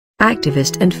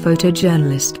Activist and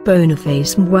photojournalist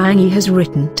Boniface Mwangi has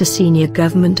written to senior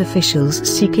government officials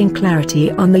seeking clarity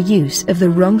on the use of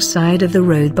the wrong side of the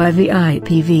road by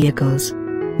VIP vehicles.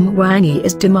 Mwangi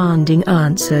is demanding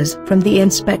answers from the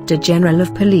Inspector General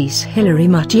of Police Hilary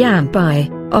Mutyambai,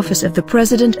 Office of the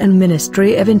President and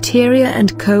Ministry of Interior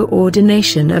and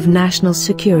Coordination of National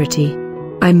Security.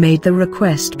 I made the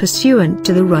request pursuant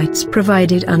to the rights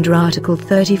provided under Article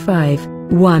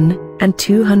 35(1) and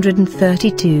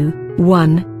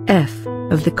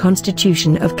 232(1)(f) of the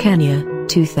Constitution of Kenya,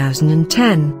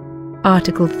 2010.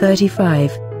 Article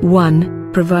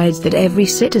 35(1) provides that every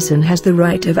citizen has the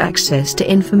right of access to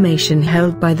information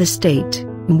held by the state,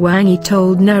 Mwangi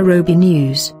told Nairobi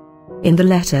News. In the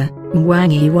letter,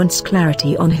 Mwangi wants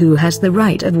clarity on who has the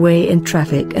right of way in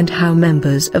traffic and how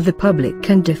members of the public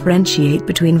can differentiate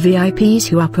between VIPs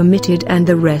who are permitted and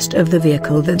the rest of the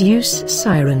vehicle that use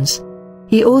sirens.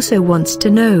 He also wants to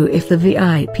know if the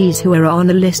VIPs who are on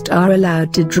the list are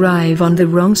allowed to drive on the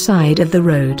wrong side of the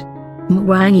road.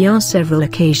 Mwangi on several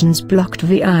occasions blocked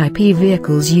VIP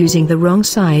vehicles using the wrong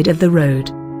side of the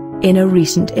road. In a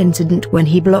recent incident when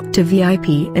he blocked a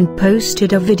VIP and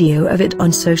posted a video of it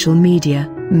on social media,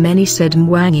 many said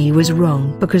Mwangi was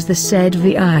wrong because the said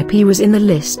VIP was in the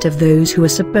list of those who were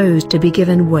supposed to be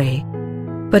given way.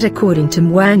 But according to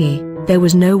Mwangi, there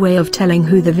was no way of telling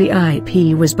who the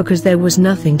VIP was because there was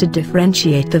nothing to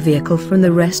differentiate the vehicle from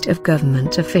the rest of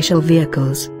government official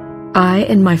vehicles. I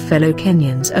and my fellow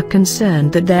Kenyans are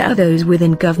concerned that there are those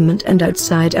within government and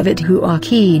outside of it who are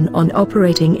keen on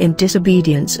operating in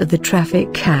disobedience of the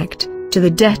Traffic Act, to the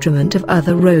detriment of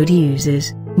other road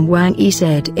users, Mwangi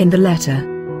said in the letter.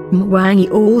 Mwangi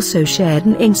also shared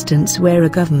an instance where a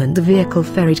government vehicle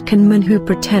ferried conmen who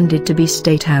pretended to be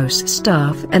State House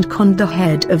staff and conned the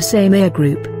head of same Air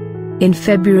Group. In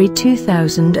February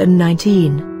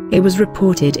 2019, it was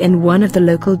reported in one of the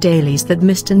local dailies that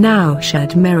Mr.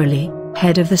 Naushad Merrily,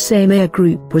 head of the same Air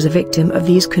Group, was a victim of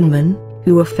these conmen,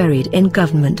 who were ferried in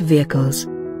government vehicles.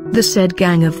 The said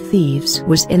gang of thieves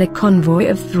was in a convoy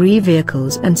of 3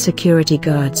 vehicles and security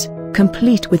guards,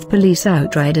 complete with police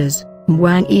outriders,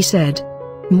 Mwangi said.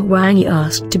 Mwangi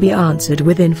asked to be answered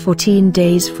within 14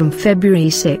 days from February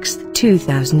 6,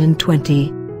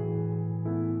 2020.